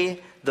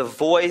obey the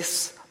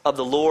voice of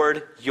the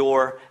Lord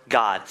your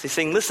God. So he's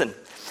saying, listen,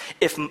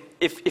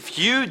 if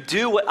you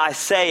do what I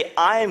say,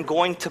 I am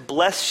going to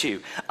bless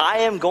you. I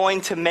am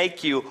going to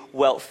make you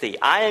wealthy.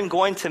 I am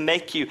going to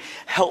make you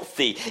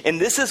healthy. And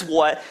this is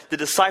what the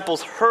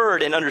disciples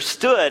heard and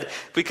understood,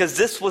 because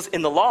this was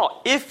in the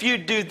law. If you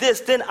do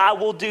this, then I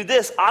will do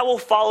this. I will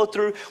follow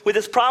through with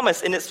this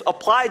promise. And it's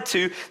applied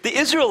to the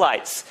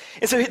Israelites.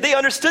 And so they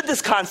understood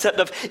this concept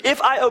of,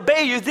 if I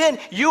obey you, then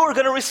you are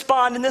going to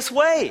respond in this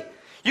way.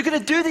 You're going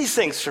to do these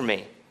things for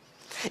me.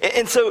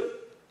 And so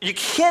you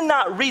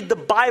cannot read the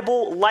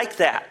Bible like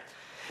that,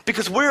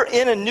 Because we're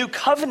in a new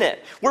covenant.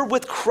 We're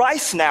with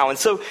Christ now. And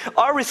so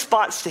our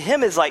response to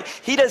him is like,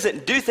 he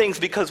doesn't do things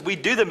because we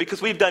do them,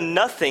 because we've done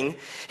nothing.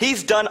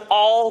 He's done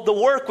all the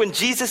work. When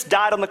Jesus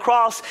died on the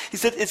cross, he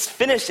said, it's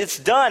finished, it's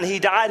done. He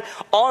died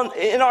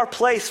in our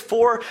place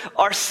for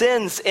our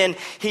sins, and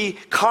he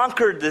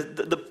conquered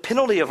the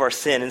penalty of our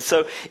sin. And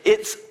so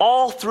it's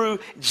all through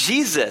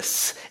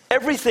Jesus.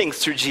 Everything's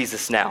through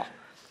Jesus now.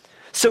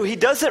 So he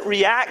doesn't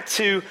react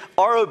to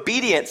our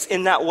obedience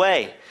in that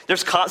way.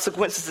 There's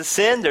consequences to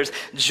sin. There's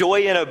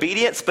joy in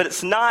obedience. But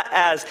it's not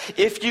as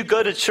if you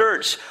go to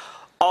church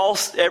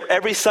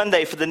every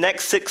Sunday for the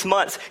next 6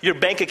 months, your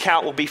bank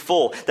account will be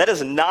full. That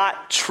is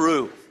not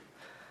true.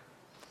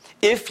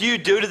 If you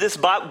go to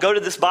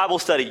this Bible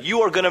study,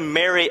 you are going to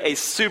marry a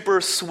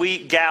super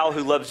sweet gal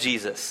who loves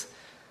Jesus.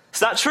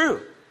 It's not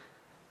true.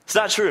 It's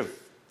not true.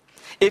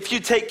 If you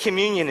take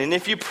communion and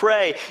if you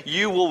pray,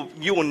 you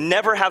will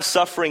never have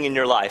suffering in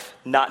your life.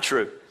 Not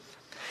true.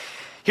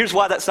 Here's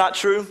why that's not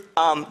true.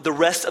 The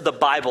rest of the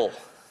Bible.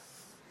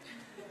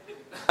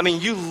 I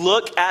mean, you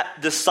look at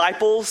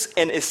disciples,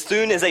 and as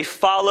soon as they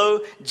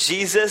follow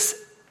Jesus,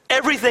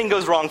 everything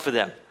goes wrong for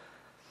them.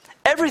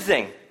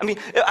 Everything. I mean,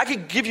 I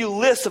could give you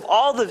lists of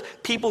all the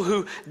people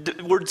who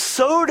were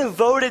so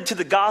devoted to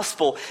the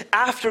gospel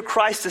after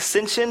Christ's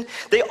ascension.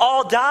 They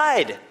all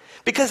died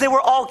because they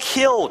were all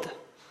killed.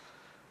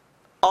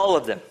 All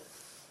of them.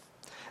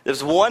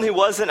 There's one who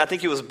wasn't. I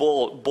think he was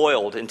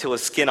boiled until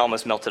his skin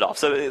almost melted off.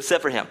 So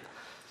except for him.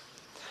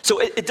 So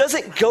it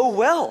doesn't go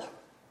well.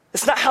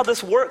 It's not how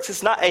this works.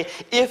 It's not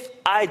if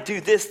I do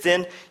this,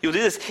 then you'll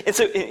do this. And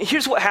so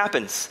here's what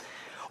happens.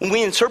 When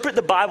we interpret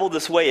the Bible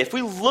this way, if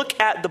we look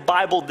at the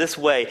Bible this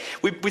way,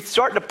 we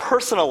start to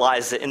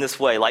personalize it in this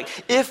way. Like,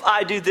 if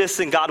I do this,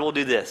 then God will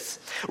do this.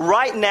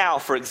 Right now,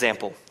 for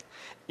example,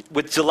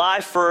 with July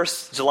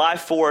 1st, July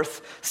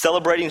 4th,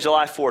 celebrating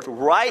July 4th,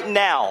 right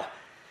now,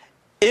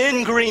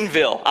 in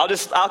Greenville,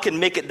 I can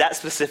make it that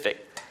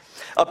specific.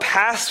 A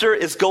pastor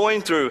is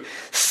going through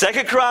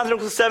 2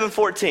 Chronicles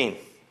 7:14.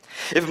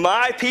 If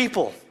my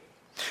people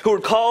who are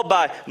called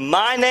by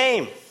my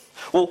name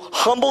will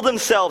humble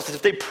themselves,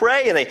 if they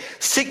pray and they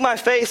seek my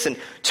face and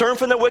turn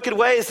from their wicked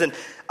ways, then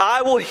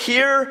I will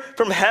hear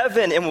from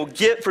heaven and will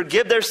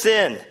forgive their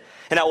sin,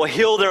 and I will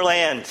heal their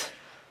land.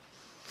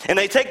 And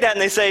they take that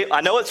and they say,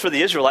 I know it's for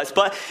the Israelites,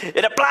 but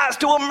it applies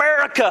to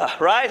America,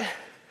 right?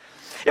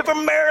 If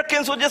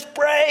Americans will just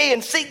pray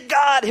and seek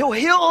God, he'll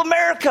heal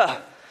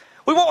America.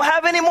 We won't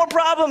have any more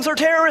problems or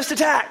terrorist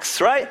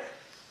attacks, right?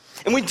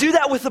 And we do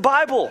that with the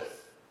Bible.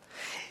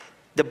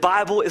 The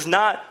Bible is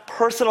not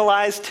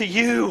personalized to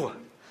you.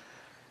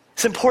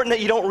 It's important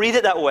that you don't read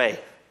it that way.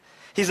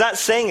 He's not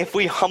saying if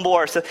we humble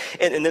ourselves,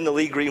 and then the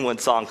Lee Greenwood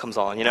song comes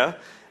on, you know,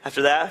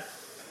 after that,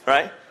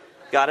 right?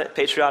 Got it?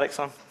 Patriotic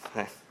song?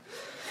 Okay.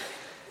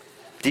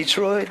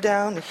 Detroit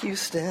down to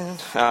Houston.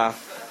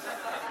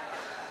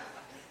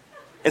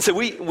 And so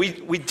we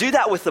do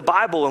that with the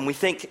Bible, and we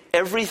think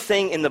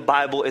everything in the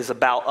Bible is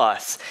about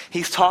us.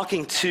 He's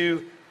talking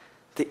to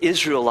the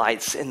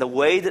Israelites, and the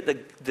way that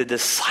the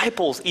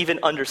disciples even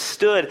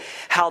understood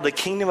how the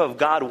kingdom of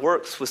God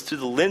works was through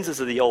the lenses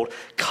of the old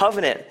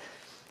covenant.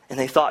 And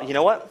they thought, you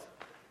know what?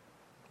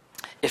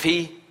 If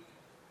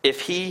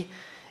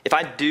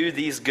I do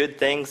these good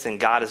things, then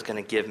God is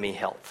going to give me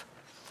health.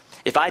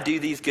 If I do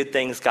these good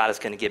things, God is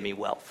going to give me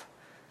wealth.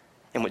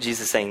 And what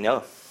Jesus is saying,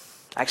 no.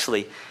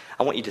 Actually,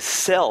 I want you to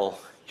sell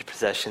your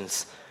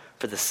possessions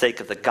for the sake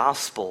of the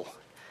gospel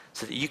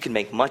so that you can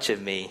make much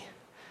of me.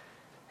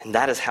 And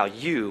that is how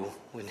you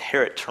will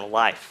inherit eternal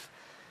life.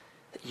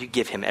 You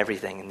give him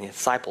everything. And the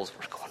disciples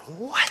were going,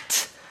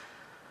 what?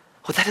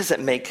 Well, that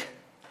doesn't make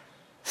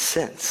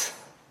sense.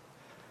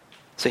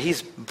 So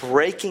he's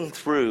breaking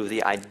through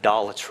the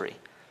idolatry.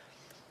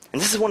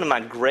 And this is one of my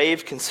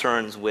grave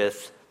concerns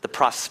with the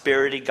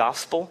prosperity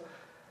gospel,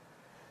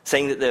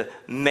 saying that the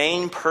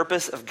main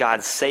purpose of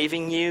God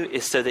saving you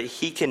is so that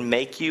he can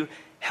make you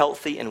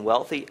healthy and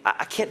wealthy.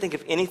 I can't think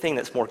of anything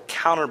that's more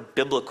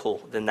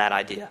counter-biblical than that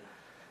idea.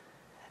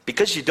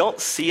 Because you don't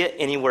see it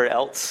anywhere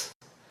else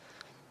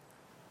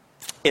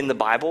in the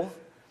Bible,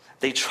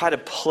 they try to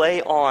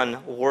play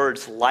on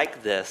words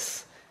like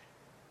this.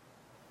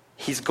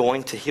 He's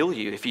going to heal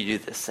you if you do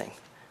this thing.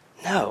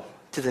 No,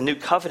 to the new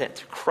covenant,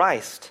 through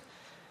Christ,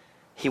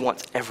 he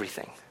wants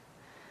everything.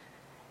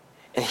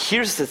 And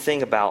here's the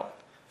thing about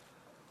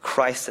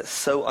Christ that's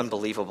so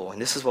unbelievable.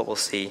 And this is what we'll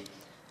see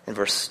in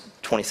verse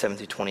 27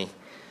 through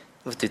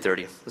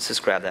 30. Let's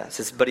just grab that. It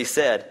says, but he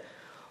said,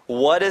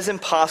 what is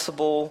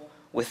impossible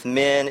with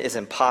men is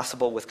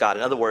impossible with God.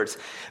 In other words,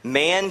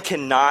 man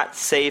cannot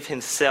save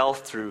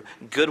himself through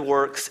good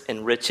works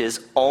and riches.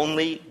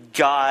 Only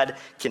God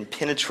can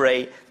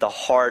penetrate the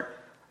heart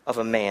of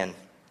a man.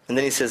 And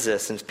then he says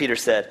this, and Peter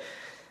said,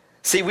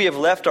 see, we have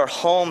left our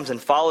homes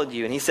and followed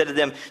you. And he said to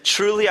them,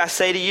 truly I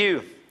say to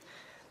you,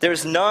 there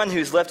is none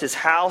who's left his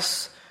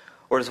house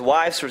or his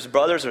wives, or his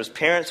brothers, or his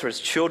parents, or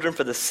his children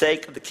for the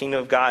sake of the kingdom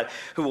of God,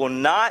 who will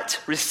not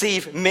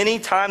receive many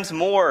times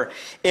more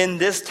in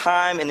this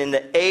time and in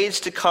the age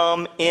to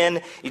come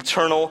in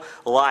eternal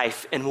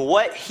life. And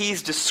what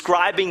he's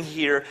describing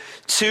here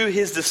to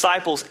his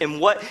disciples and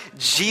what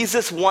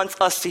Jesus wants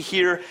us to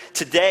hear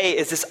today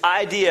is this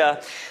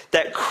idea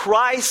that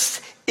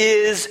Christ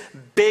is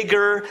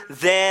bigger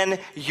than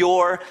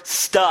your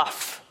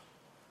stuff.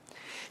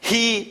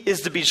 He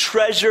is to be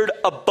treasured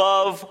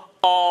above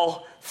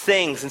all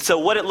things. And so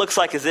what it looks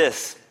like is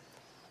this.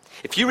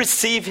 If you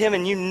receive him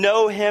and you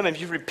know him, and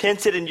you've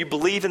repented and you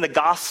believe in the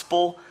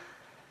gospel,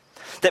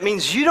 that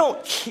means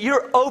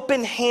you're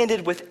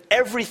open-handed with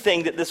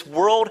everything that this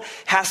world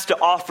has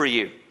to offer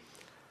you.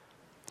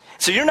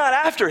 So you're not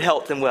after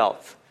health and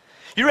wealth.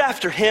 You're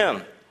after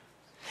him.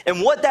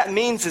 And what that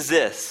means is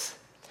this.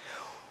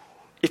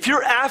 If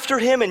you're after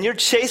him and you're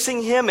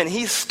chasing him and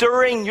he's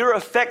stirring your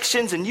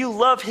affections and you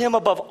love him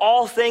above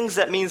all things,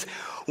 that means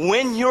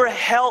when your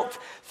health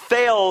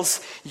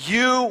fails,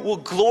 you will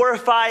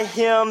glorify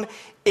him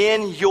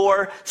in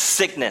your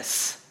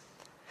sickness.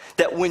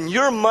 That when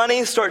your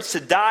money starts to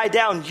die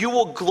down, you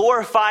will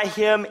glorify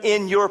him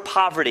in your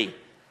poverty.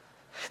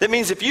 That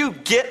means if you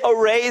get a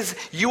raise,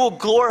 you will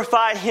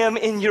glorify him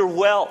in your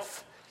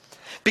wealth.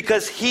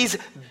 Because he's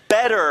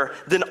better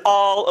than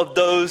all of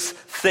those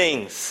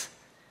things.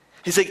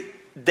 He's like,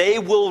 they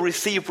will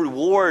receive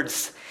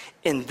rewards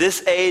in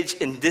this age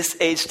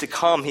to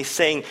come. He's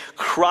saying,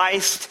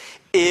 Christ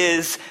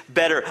is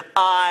better.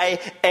 I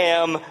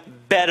am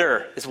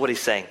better, is what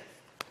he's saying.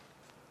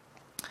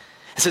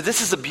 And so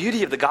this is the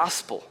beauty of the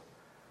gospel.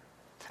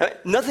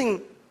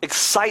 Nothing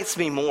excites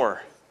me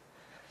more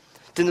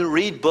than to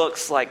read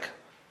books like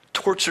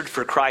Tortured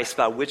for Christ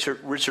by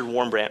Richard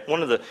Wurmbrand,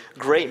 one of the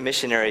great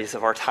missionaries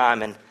of our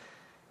time. And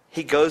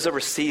he goes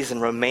overseas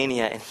in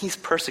Romania and he's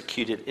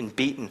persecuted and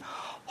beaten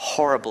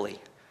horribly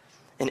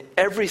in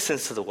every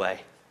sense of the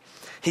way.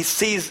 He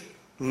sees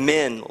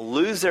men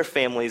lose their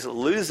families,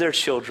 lose their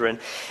children,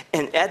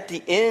 and at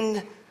the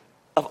end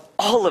of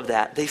all of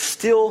that, they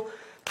still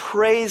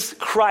praise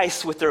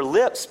Christ with their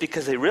lips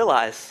because they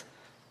realize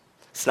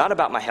it's not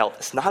about my health,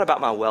 it's not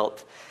about my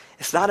wealth,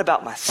 it's not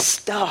about my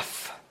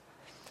stuff.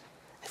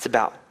 It's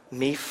about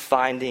me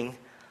finding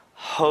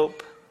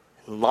hope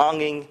and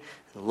longing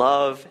and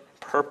love and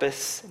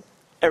purpose and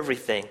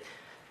everything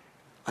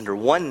under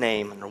one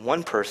name, under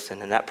one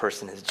person, and that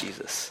person is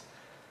Jesus.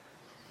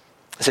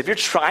 So if you're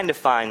trying to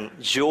find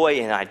joy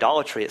in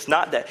idolatry, it's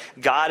not that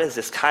God is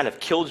this kind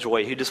of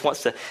killjoy who just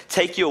wants to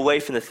take you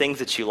away from the things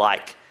that you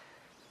like.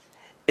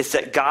 It's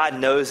that God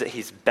knows that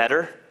he's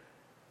better,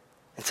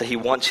 and so he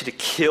wants you to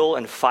kill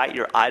and fight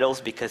your idols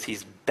because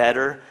he's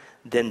better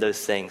than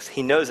those things.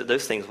 He knows that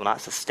those things will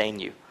not sustain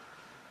you.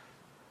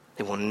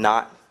 They will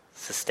not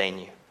sustain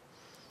you.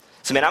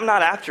 So man, I'm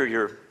not after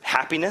your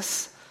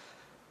happiness.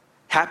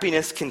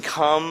 Happiness can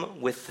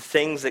come with the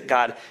things that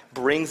God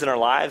brings in our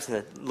lives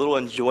and the little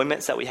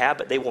enjoyments that we have,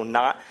 but they will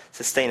not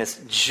sustain us.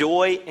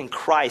 Joy in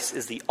Christ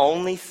is the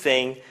only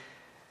thing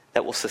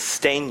that will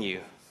sustain you,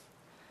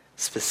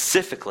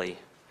 specifically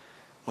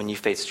when you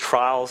face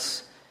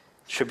trials,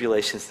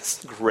 tribulations,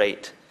 and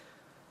great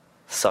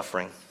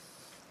suffering.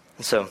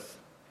 And so,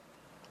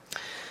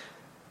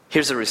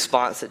 here's a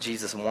response that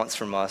Jesus wants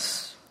from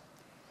us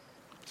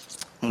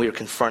when we are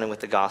confronted with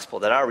the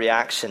gospel, that our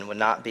reaction would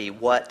not be,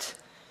 what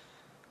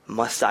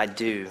must I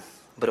do?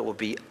 But it will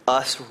be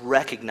us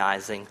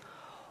recognizing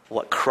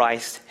what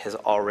Christ has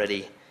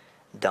already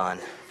done.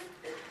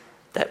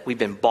 That we've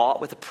been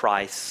bought with a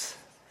price,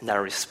 and that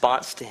our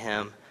response to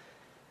him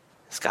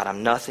is, God,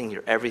 I'm nothing,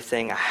 you're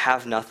everything, I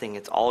have nothing,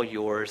 it's all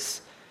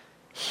yours.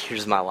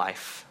 Here's my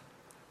life.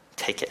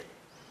 Take it.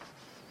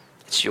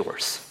 It's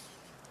yours.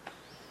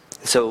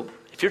 And so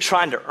if you're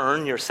trying to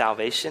earn your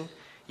salvation,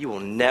 you will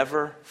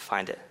never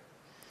find it.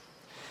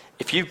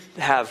 If you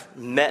have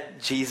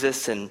met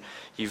Jesus and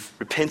you've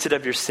repented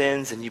of your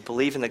sins and you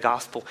believe in the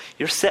gospel,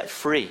 you're set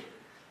free.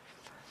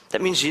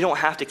 That means you don't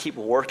have to keep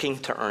working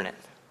to earn it.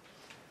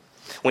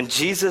 When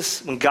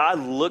God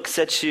looks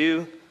at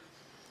you,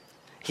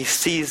 he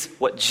sees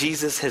what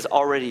Jesus has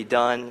already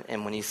done,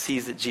 and when he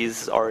sees that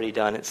Jesus has already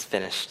done, it's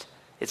finished.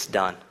 It's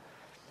done.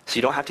 So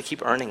you don't have to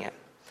keep earning it,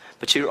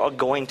 but you are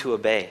going to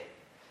obey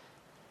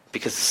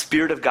because the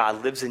Spirit of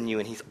God lives in you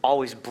and he's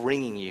always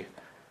bringing you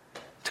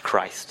to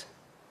Christ.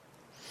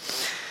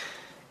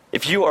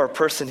 If you are a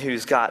person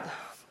who's got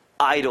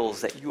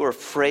idols that you are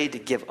afraid to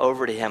give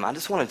over to him, I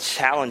just want to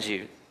challenge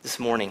you this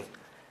morning.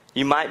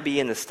 You might be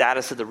in the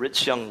status of the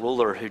rich young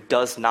ruler who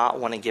does not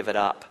want to give it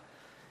up.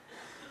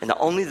 And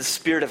only the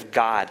Spirit of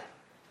God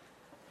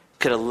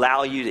could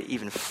allow you to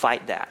even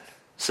fight that.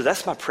 So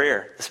that's my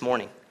prayer this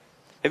morning.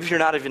 Maybe if you're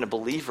not even a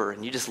believer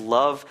and you just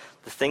love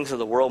the things of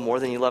the world more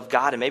than you love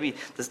God, and maybe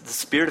the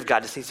Spirit of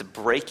God just needs to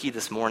break you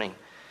this morning.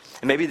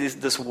 And maybe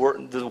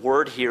the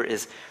word here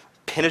is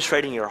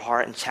penetrating your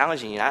heart and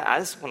challenging you. I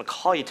just want to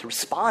call you to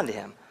respond to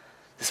him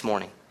this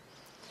morning.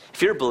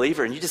 If you're a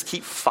believer and you just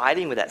keep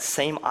fighting with that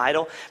same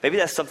idol, maybe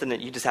that's something that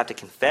you just have to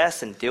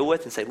confess and deal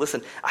with and say,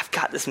 listen, I've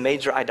got this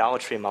major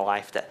idolatry in my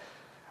life that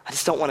I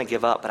just don't want to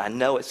give up, but I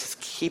know it's just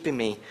keeping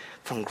me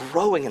from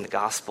growing in the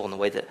gospel in the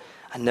way that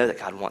I know that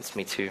God wants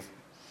me to.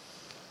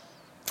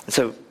 And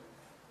so,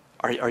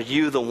 are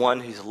you the one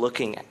who's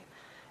looking at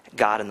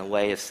God in the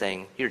way of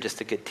saying, you're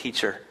just a good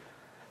teacher,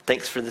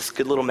 thanks for this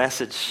good little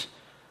message?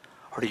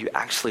 Or do you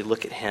actually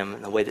look at him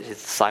in the way that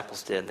his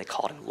disciples did and they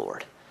called him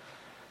Lord?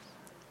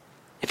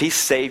 If he's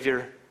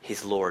Savior,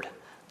 he's Lord.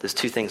 Those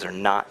two things are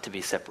not to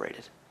be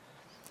separated.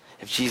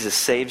 If Jesus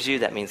saves you,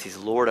 that means he's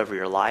Lord over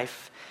your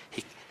life.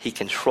 He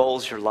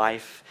controls your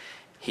life.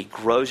 He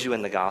grows you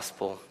in the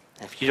gospel.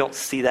 And if you don't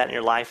see that in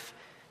your life,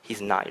 he's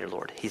not your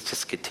Lord. He's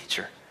just a good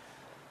teacher.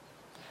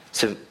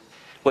 So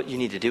what you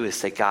need to do is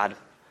say, God,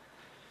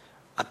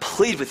 I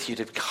plead with you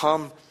to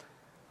become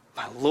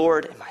my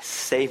Lord and my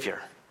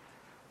Savior.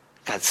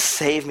 God,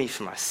 save me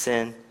from my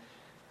sin.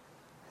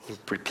 You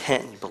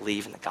repent and you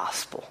believe in the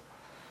gospel.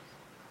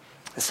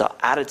 It's the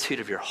attitude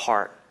of your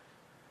heart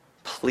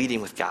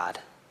pleading with God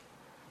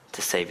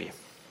to save you.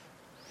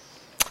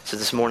 So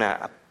this morning,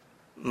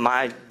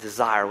 my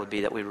desire would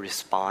be that we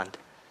respond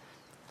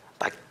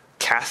by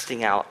asking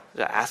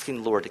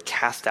the Lord to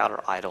cast out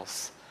our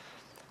idols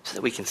so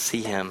that we can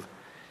see him,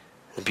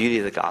 the beauty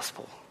of the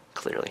gospel,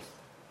 clearly.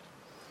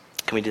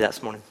 Can we do that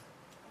this morning?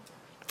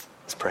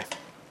 Let's pray.